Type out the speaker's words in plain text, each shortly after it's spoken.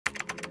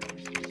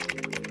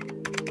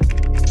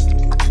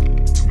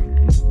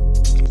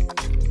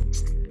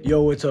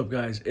Yo, what's up,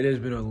 guys? It has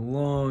been a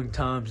long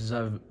time since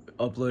I've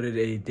uploaded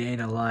a day in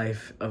a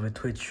life of a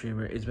Twitch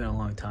streamer. It's been a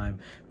long time,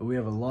 but we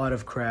have a lot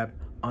of crap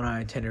on our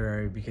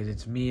itinerary because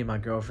it's me and my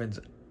girlfriend's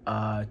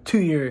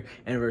 2-year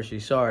anniversary.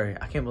 Sorry,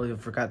 I can't believe I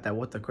forgot that.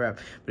 What the crap?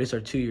 But it's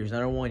our 2 years,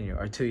 not our 1 year,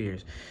 our 2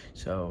 years.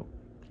 So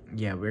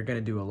yeah, we're gonna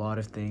do a lot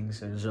of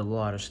things, and there's a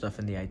lot of stuff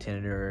in the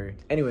itinerary.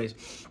 Anyways,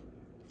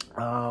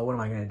 what am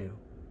I gonna do?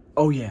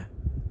 Oh yeah,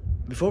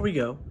 before we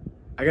go,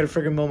 I gotta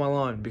freaking mow my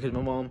lawn because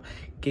my mom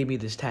gave me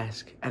this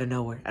task out of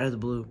nowhere, out of the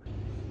blue.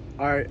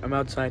 All right, I'm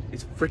outside.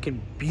 It's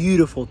freaking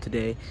beautiful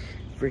today.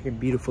 Freaking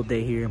beautiful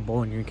day here in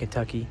Bowling Green,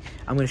 Kentucky.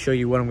 I'm gonna show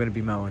you what I'm gonna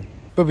be mowing.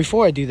 But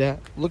before I do that,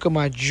 look at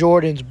my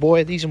Jordans,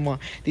 boy. These are my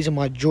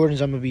Jordans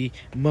I'm gonna be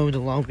mowing the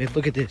lawn with.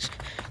 Look at this.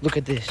 Look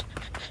at this.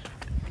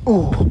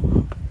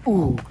 Ooh,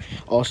 ooh.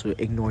 Also,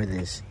 ignore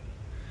this.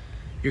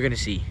 You're gonna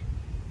see.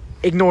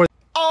 Ignore.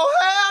 Oh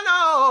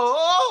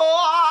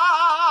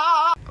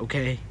hell no!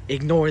 Okay,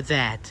 ignore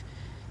that.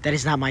 That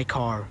is not my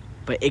car.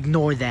 But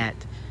ignore that,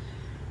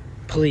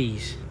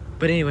 please.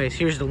 But anyways,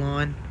 here's the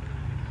lawn.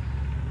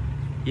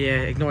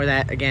 Yeah, ignore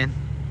that again.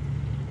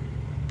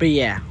 But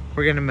yeah,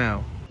 we're gonna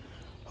mow.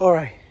 All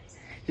right,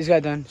 just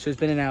got done. So it's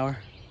been an hour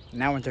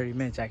and 30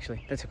 minutes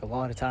actually. That took a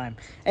lot of time.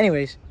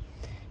 Anyways,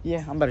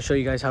 yeah, I'm about to show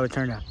you guys how it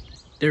turned out.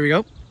 There we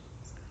go.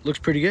 Looks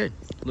pretty good.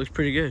 Looks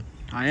pretty good.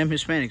 I am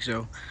Hispanic,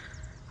 so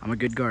I'm a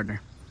good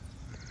gardener.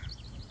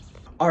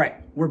 All right,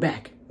 we're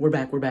back. We're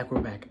back.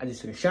 I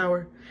just took a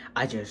shower.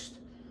 I just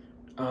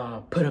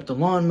put up the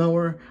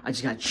lawnmower. I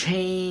just got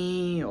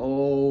chain.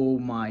 Oh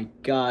my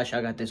gosh,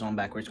 I got this on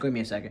backwards. Give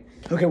me a second.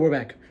 Okay, we're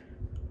back.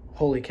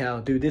 Holy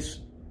cow, dude, this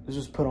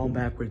was put on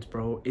backwards,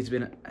 bro. It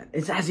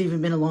hasn't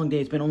even been a long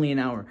day. It's been only an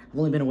hour. I've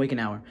only been awake an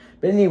hour.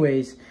 But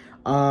anyways,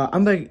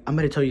 I'm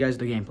gonna tell you guys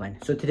the game plan.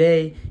 So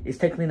today is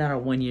technically not our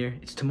 1 year.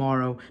 It's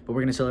tomorrow, but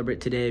we're gonna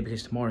celebrate today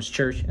because tomorrow's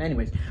church. And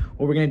anyways,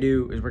 what we're gonna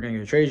do is we're gonna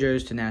go to Trader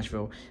Joe's to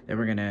Nashville. Then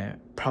we're gonna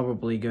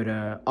probably go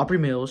to Opry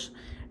Mills.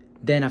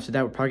 Then after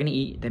that, we're probably gonna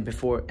eat.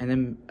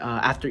 Then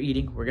after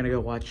eating, we're gonna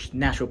go watch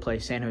Nashville play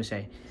San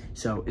Jose.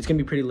 So it's gonna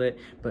be pretty lit.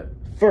 But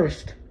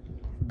first,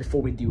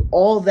 before we do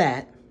all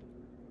that,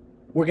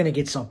 we're gonna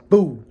get some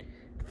food.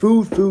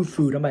 Food.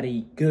 I'm about to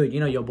eat good. You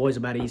know your boy's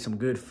about to eat some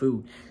good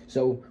food.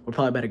 So we're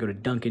probably about to go to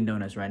Dunkin'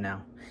 Donuts right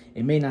now.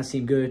 It may not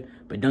seem good,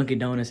 but Dunkin'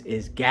 Donuts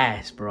is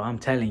gas, bro. I'm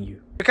telling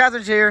you.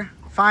 Catherine's here,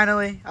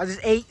 finally. I just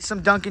ate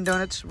some Dunkin'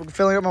 Donuts. We're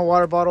filling up my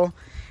water bottle.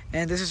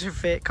 And this is her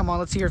fit. Come on,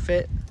 let's see her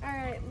fit. All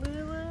right,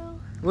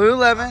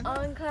 Lululemon.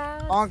 On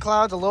Clouds. On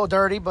Clouds, a little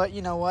dirty, but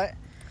you know what?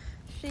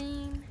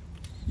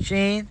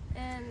 Shein.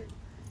 And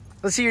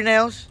Let's see your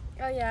nails.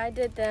 oh yeah, I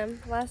did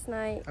them last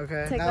night.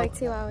 Okay. Took like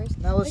 2 hours.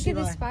 Now let's Look see at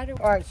this mine. spider.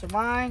 All right, so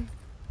mine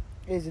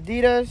is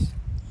Adidas.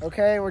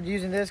 Okay, we're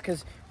using this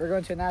because we're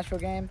going to a Nashville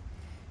game.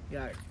 You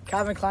got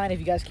Calvin Klein, if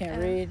you guys can't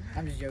read.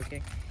 I'm just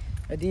joking.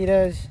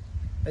 Adidas,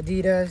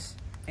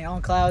 and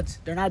On Clouds.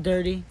 They're not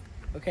dirty.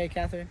 Okay,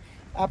 Catherine.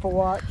 Apple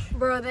Watch.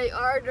 Bro, they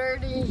are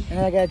dirty. And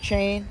then I got a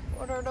chain.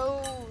 What are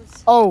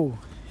those? Oh,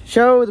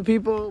 show the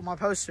people my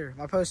poster.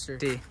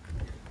 See.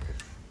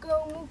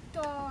 Go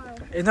Mukhtar.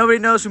 If nobody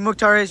knows who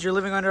Mukhtar is, you're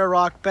living under a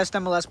rock. Best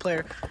MLS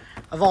player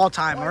of all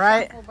time, all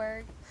right?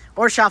 Schaffelberg.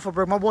 Or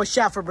Schaffelberg. My boy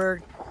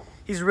Schaffelberg.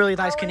 He's a really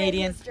nice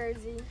Canadian.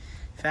 Jersey.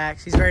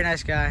 Facts. He's a very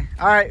nice guy.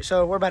 All right,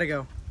 so we're about to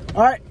go.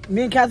 All right,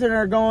 me and Catherine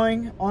are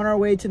going on our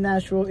way to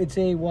Nashville. It's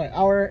a,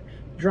 hour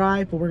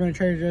drive, but we're going to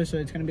Trader Joe's, so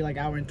it's going to be like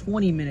an hour and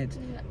 20 minutes.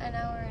 An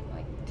hour and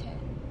like 10.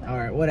 All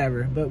right,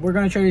 whatever. But we're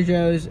going to Trader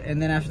Joe's,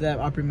 and then after that,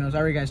 Opry Mills. I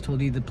already guys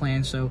told you the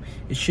plan, so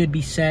it should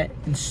be set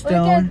in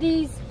stone. Look at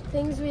these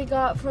things we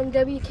got from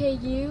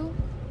WKU.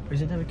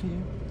 Is it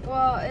WKU?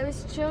 Well, it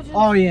was children's.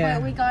 Oh, yeah.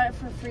 But we got it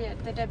for free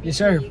at the WKU Yes,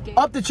 sir. game.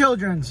 Up the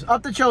Children's. No,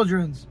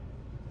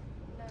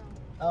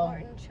 Oh.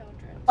 Norton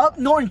Children's. Up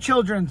Norton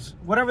Children's.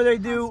 Whatever they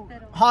do.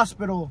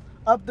 Hospital.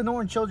 Up the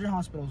Norton Children's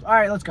Hospitals. All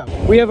right, let's go.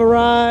 We have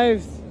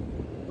arrived.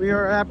 We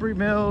are at Opry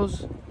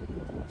Mills.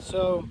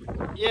 So,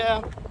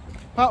 yeah.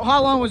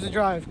 How long was the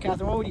drive,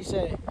 Catherine? What would you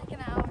say? Like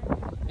an hour.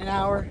 An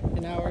hour.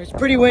 An hour. It's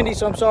pretty windy,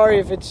 so I'm sorry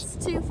if it's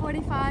It's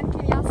 2:45.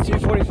 Can y'all see?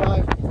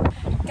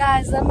 2:45.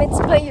 Guys, let me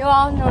put you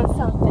all on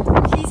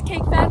something.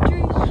 Cheesecake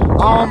Factory.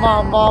 Oh,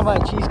 my mama.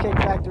 Cheesecake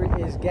Factory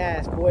is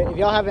gas, boy. If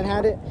y'all haven't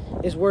had it,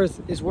 it's worth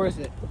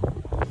it.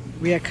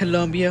 We at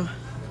Columbia.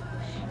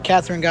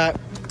 Catherine got,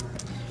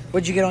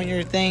 what'd you get on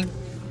your thing?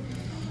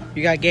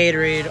 You got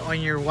Gatorade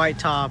on your white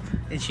top,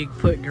 and she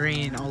put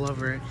green all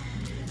over it.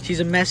 She's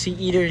a messy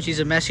eater and she's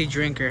a messy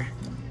drinker.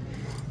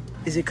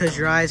 Is it because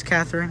your eyes,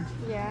 Catherine?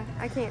 Yeah,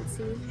 I can't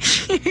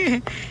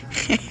see.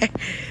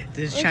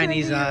 This Which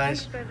Chinese one do you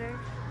eyes. like better?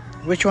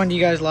 Which one do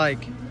you guys like?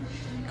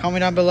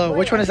 Comment down below. Wait,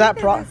 Which one I is that?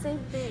 think they're the same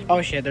thing.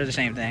 Oh shit, they're the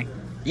same thing.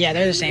 Yeah,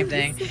 they're the same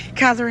thing.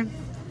 Catherine,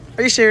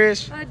 are you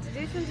serious? Which one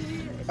do you?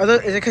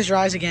 Is it because your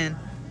eyes again?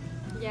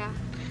 Yeah.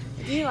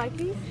 Do you like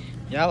these?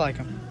 Yeah, I like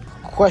them.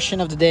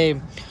 Question of the day.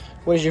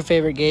 What is your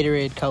favorite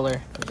Gatorade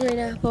color? Green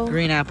apple.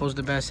 Green apple's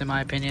the best in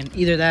my opinion.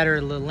 Either that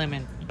or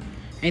lemon.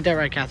 Ain't that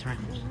right, Catherine?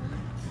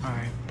 All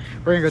right.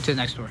 We're going to go to the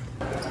next store.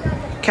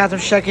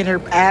 Catherine's checking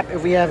her app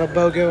if we have a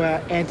BOGO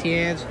at Auntie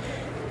Anne's.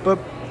 But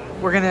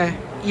we're gonna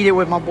eat it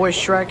with my boy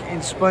Shrek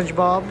and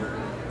SpongeBob.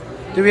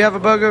 Do we have a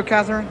BOGO,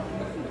 Catherine?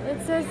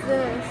 It says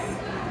this.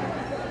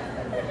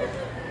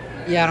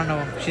 Yeah, I don't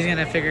know. She's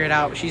gonna figure it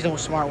out. She's the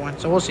smart one,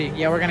 so we'll see.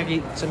 Yeah, we're gonna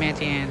get some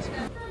Auntie Anne's.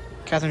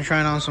 Catherine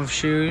trying on some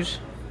shoes.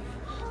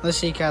 Let's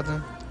see,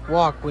 Catherine.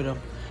 Walk with them.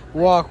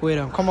 Walk with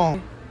them. Come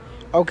on.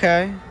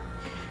 Okay.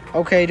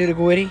 Okay, do the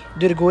gwitty.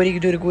 Do the gwitty.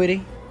 Do the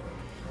gwitty.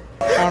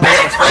 I don't know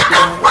what the fuck you're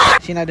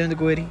doing. She's not doing the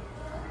gwitty.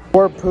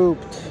 We're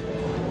pooped.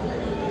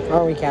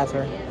 Aren't we,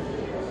 Catherine?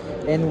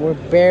 And we're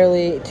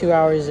barely 2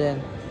 hours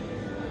in.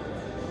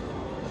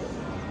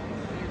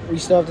 We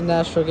still have the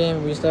Nashville game,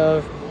 and we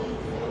still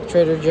have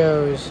Trader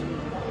Joe's.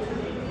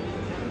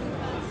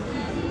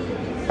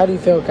 How do you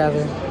feel,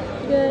 Catherine?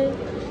 Good.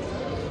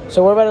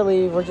 So we're about to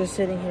leave. We're just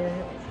sitting here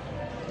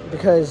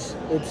because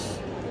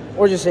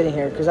we're just sitting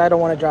here because I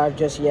don't want to drive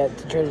just yet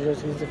to Trader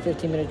Joe's. It's a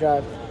 15-minute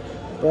drive.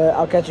 But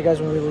I'll catch you guys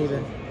when we're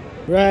leaving.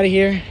 We're out of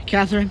here.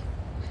 Catherine,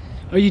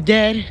 are you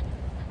dead?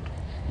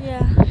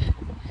 Yeah.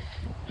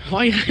 Why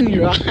are you hiding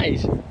your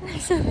eyes?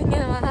 There's something in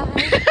my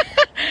eye.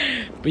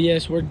 But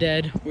yes, we're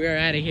dead. We are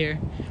out of here.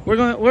 Where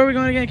are we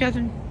going again,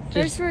 Catherine?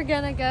 First, we're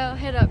gonna go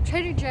hit up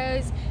Trader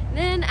Joe's.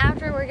 Then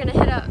after, we're gonna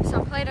hit up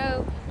some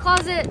Play-Doh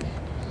closet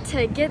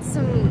to get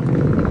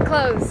some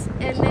clothes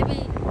and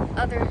maybe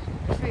other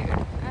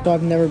food. So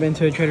I've never been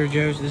to a Trader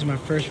Joe's. This is my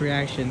first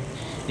reaction.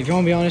 If you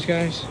want to be honest,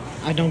 guys,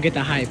 I don't get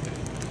the hype.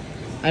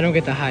 I don't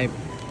get the hype.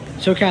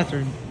 So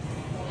Catherine,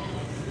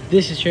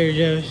 this is Trader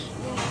Joe's.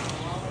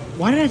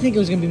 Why did I think it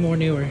was gonna be more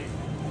newer?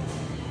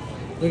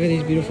 Look at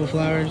these beautiful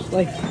flowers.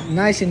 Like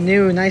nice and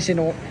new, nice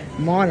and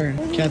modern.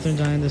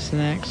 Catherine's eyeing the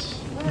snacks.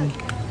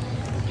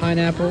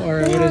 Pineapple,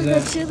 or what is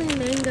that? The chili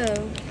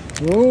mango.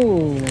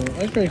 Whoa,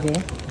 that's pretty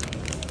cool.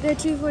 They're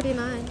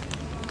 $2.49.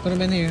 Put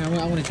them in here. I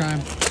want to try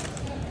them.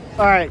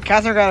 All right,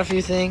 Catherine got a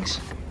few things.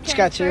 She's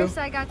got two. First,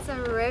 I got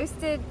some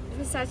roasted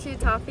pistachio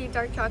toffee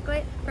dark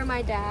chocolate for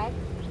my dad.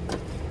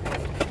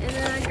 And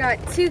then I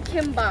got 2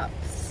 kimbaps.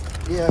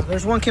 Yeah,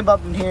 there's one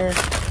kimbap in here.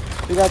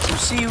 We got some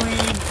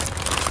seaweed.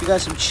 We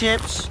got some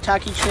chips,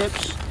 taki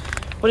chips.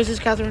 What is this,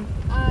 Catherine?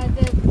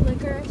 The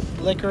licorice.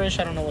 Licorice.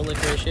 I don't know what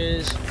licorice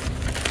is.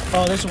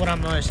 Oh, this is what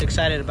I'm most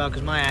excited about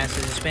because my ass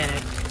is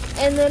Hispanic.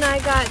 And then I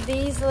got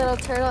these little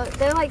turtle.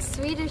 They're like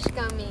Swedish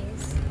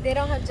gummies. They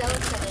don't have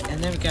gelatin in them.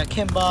 And then we got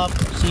kimbap,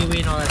 seaweed,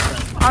 and all that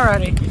stuff.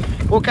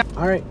 Alrighty.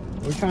 All right,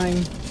 we're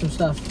trying some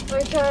stuff.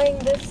 We're trying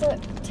this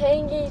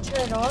tangy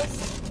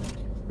turtles.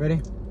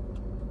 Ready?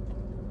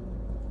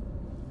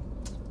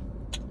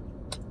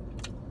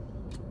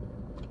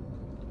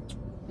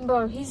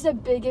 Bro, he's the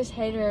biggest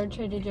hater of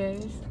Trader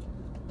Joe's.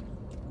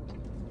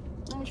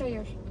 Let me try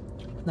yours.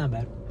 Not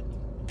bad.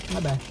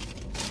 Not bad.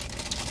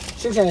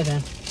 6 out of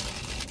 10.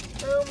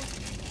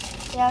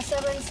 Yeah,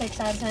 6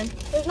 out of 10.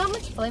 There's not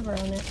much flavor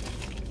on it.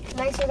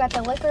 Next, we got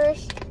the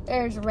licorice.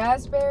 There's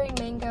raspberry,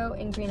 mango,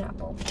 and green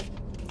apple.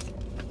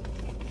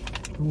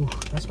 Ooh,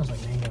 that smells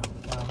like mango.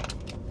 Wow.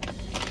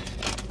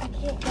 I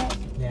can't get.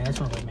 Yeah, that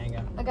smells like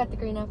mango. I got the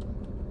green apple.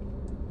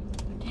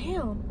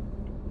 Damn.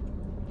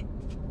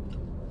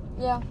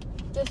 Yeah,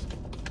 this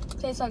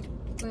tastes like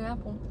green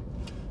apple.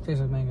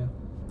 Tastes like mango.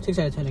 6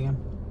 out of 10 again.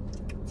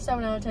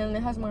 7 out of 10.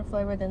 It has more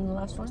flavor than the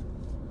last one.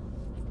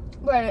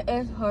 But it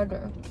is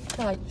harder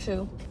to like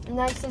chew.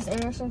 Next is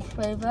Emerson's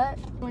Flavor.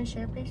 Want to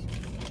share, please?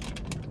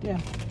 Yeah.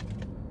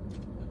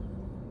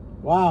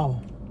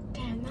 Wow.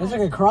 Damn, That's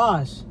like a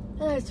cross.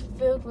 that is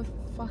filled with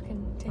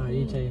fucking tahini. Alright,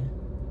 you tell you.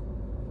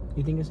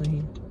 You think it's in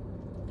here?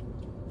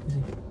 Let's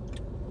see.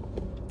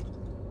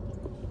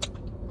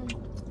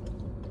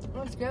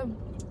 That's good.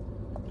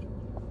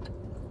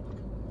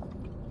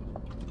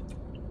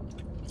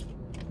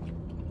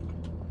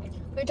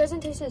 It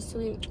doesn't taste as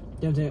sweet.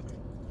 That's it.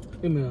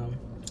 Give me one.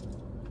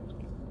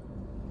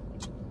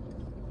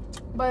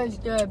 But it's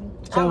good.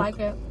 I So- like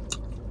it.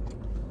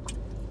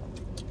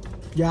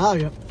 Yeah, I'll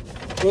get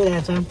 8 out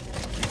of 10.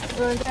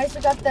 Next,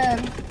 we got the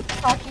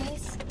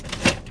Takis.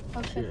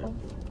 Oh, shit. Yeah.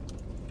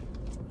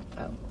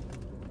 Oh.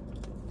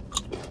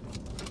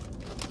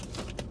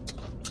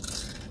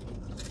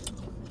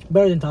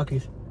 Better than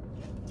Takis.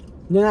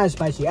 They're not as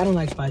spicy. I don't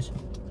like spice.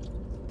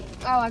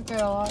 I like it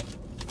a lot.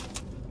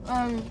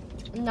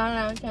 9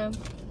 out of 10.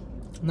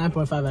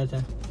 9.5 out of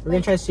 10. We're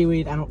gonna try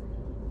seaweed. I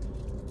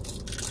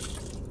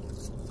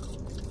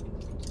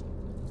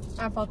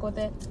fuck with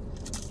it.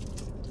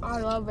 I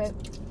love it.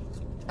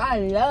 I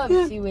love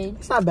Yeah. seaweed.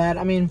 It's not bad.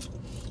 I mean,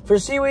 for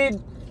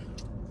seaweed,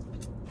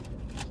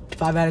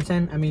 5 out of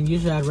 10. I mean,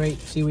 usually I'd rate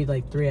seaweed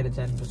like 3 out of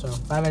 10. So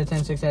 5 out of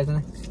 10, 6 out of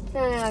 10.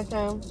 10 out of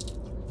 10.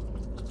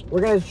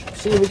 We're gonna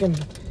see if we can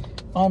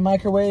find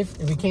microwave.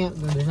 If we can't,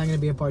 then there's not gonna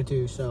be a part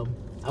 2. So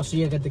I'll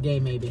see you at the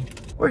game maybe.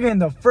 We're getting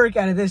the frick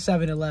out of this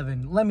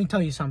 7-Eleven. Let me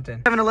tell you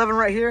something. 7-Eleven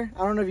right here.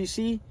 I don't know if you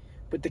see,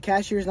 but the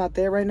cashier's not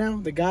there right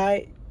now. The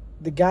guy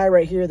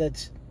right here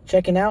that's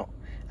checking out,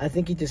 I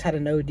think he just had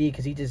an OD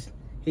because he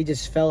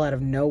just fell out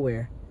of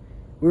nowhere.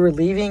 We were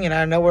leaving and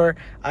out of nowhere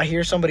I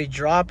hear somebody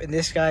drop and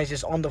this guy's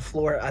just on the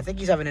floor. I think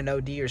he's having an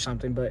OD or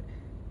something, but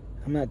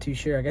I'm not too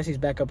sure. I guess he's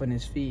back up on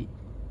his feet.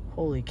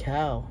 Holy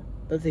cow.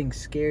 That thing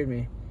scared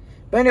me.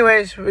 But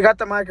anyways, we got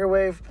the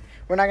microwave.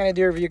 We're not going to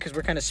do a review because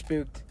we're kind of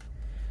spooked.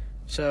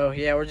 So,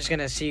 yeah, we're just going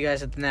to see you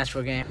guys at the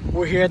Nashville game.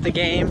 We're here at the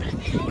game.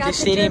 The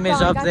stadium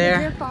is up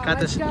there. Got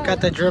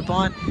the drip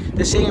on.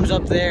 The stadium's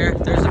up there.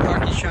 There's the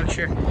parking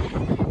structure.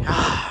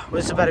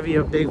 This is about to be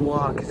a big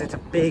walk because it's a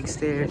big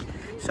stadium.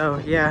 So,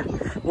 yeah,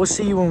 we'll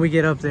see you when we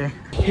get up there.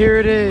 Here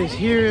it is.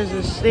 Here is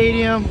the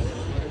stadium.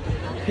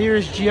 Here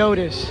is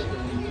Geodis.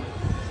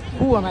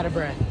 Ooh, I'm out of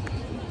breath.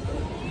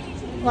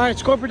 All right,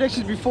 score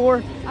predictions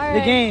before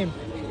the game.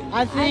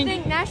 I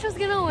think Nashville's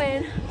going to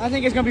win. I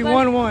think it's going to be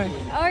 1-1.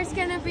 Or it's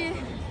going to be,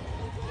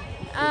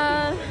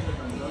 I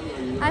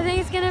think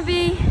it's going to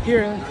be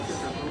here.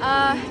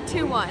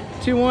 2-1.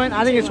 2-1?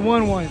 I think it's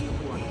 1-1.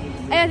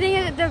 And I think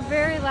at the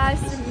very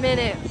last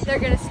minute, they're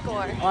going to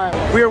score. All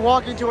right, we are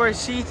walking to our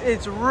seats.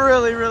 It's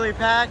really, really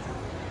packed.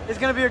 It's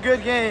going to be a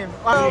good game.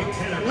 So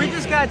we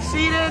just got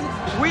seated.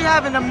 We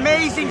have an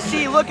amazing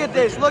seat. Look at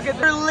this. Look at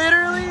this. We're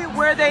literally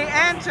where they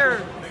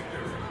enter.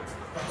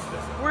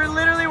 We're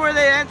literally where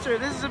they enter.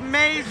 This is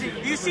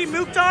amazing. You see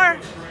Mukhtar?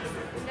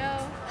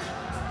 No.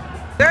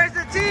 There's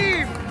the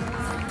team.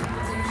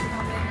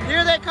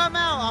 Here they come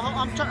out.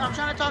 I'm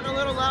trying to talk a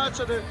little loud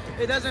so that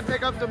it doesn't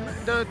pick up the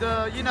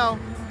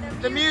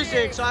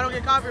music, so I don't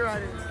get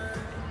copyrighted.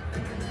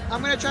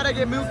 I'm gonna try to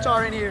get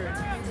Mukhtar in here.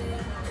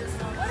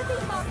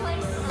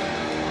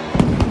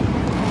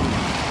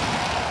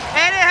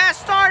 And it has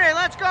started.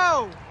 Let's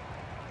go.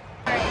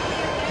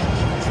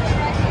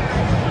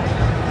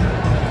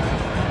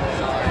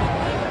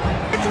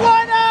 It's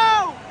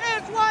 1-0.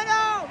 It's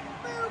 1-0.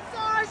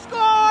 Mukhtar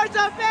scores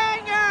a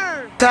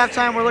banger. It's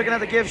halftime. We're looking at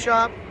the gift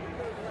shop.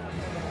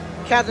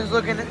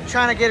 Catherine's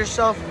trying to get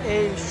herself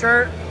a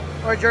shirt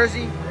or a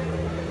jersey.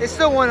 It's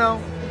still 1-0.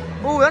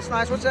 Ooh, that's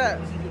nice. What's that?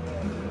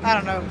 I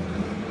don't know.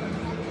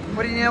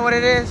 What do you know what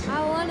it is?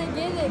 I want to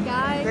get it,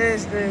 guys.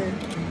 This thing.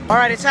 All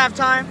right, it's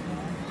halftime.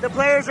 The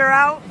players are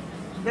out.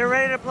 They're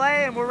ready to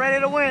play, and we're ready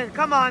to win.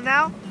 Come on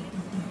now.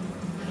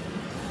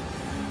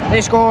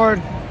 They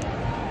scored.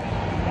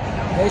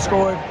 They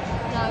scored.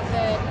 Not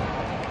good.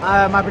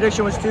 My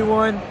prediction was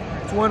 2-1.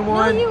 It's 1-1.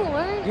 No, you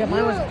weren't. Yeah,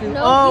 mine was 2-1.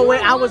 No, oh,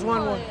 wait, I were was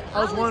 1-1. 1-1. I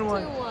was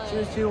 1-1. She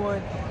was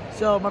 2-1.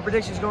 So my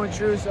prediction's going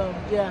true, so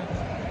yeah.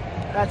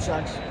 That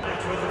sucks.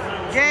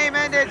 Game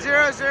ended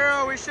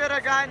 0-0. We should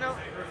have gotten a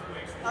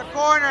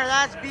corner.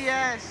 That's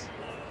BS.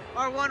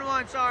 Or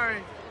 1-1,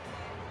 sorry.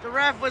 The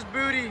ref was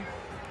booty.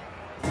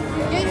 Bro,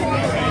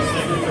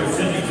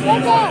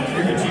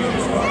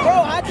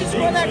 I just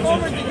scored that goal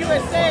with the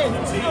USA.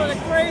 That was a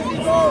crazy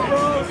goal,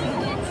 bro.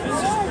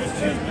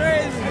 It was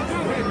crazy.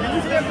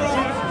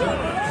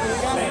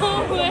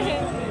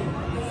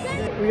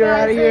 We are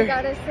out of here. We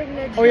got a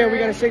signature. Oh, yeah, we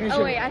got a signature.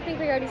 Oh, wait, I think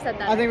we already said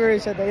that. I think we already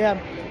said that, yeah.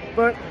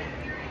 But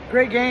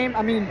great game.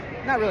 I mean,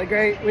 not really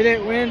great. We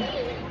didn't win.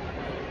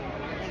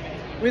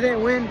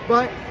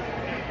 But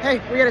hey,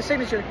 we got a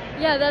signature.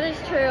 Yeah, that is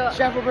true.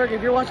 Schaffelberg,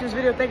 if you're watching this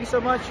video, thank you so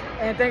much.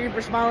 And thank you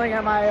for smiling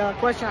at my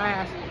question I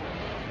asked.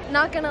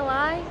 Not gonna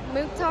lie,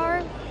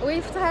 Mukhtar,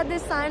 we've had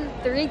this sign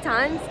 3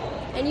 times,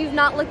 and you've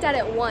not looked at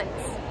it once.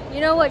 You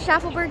know what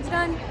Schaffelberg's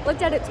done?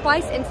 Looked at it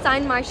twice and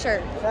signed my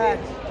shirt.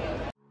 Facts.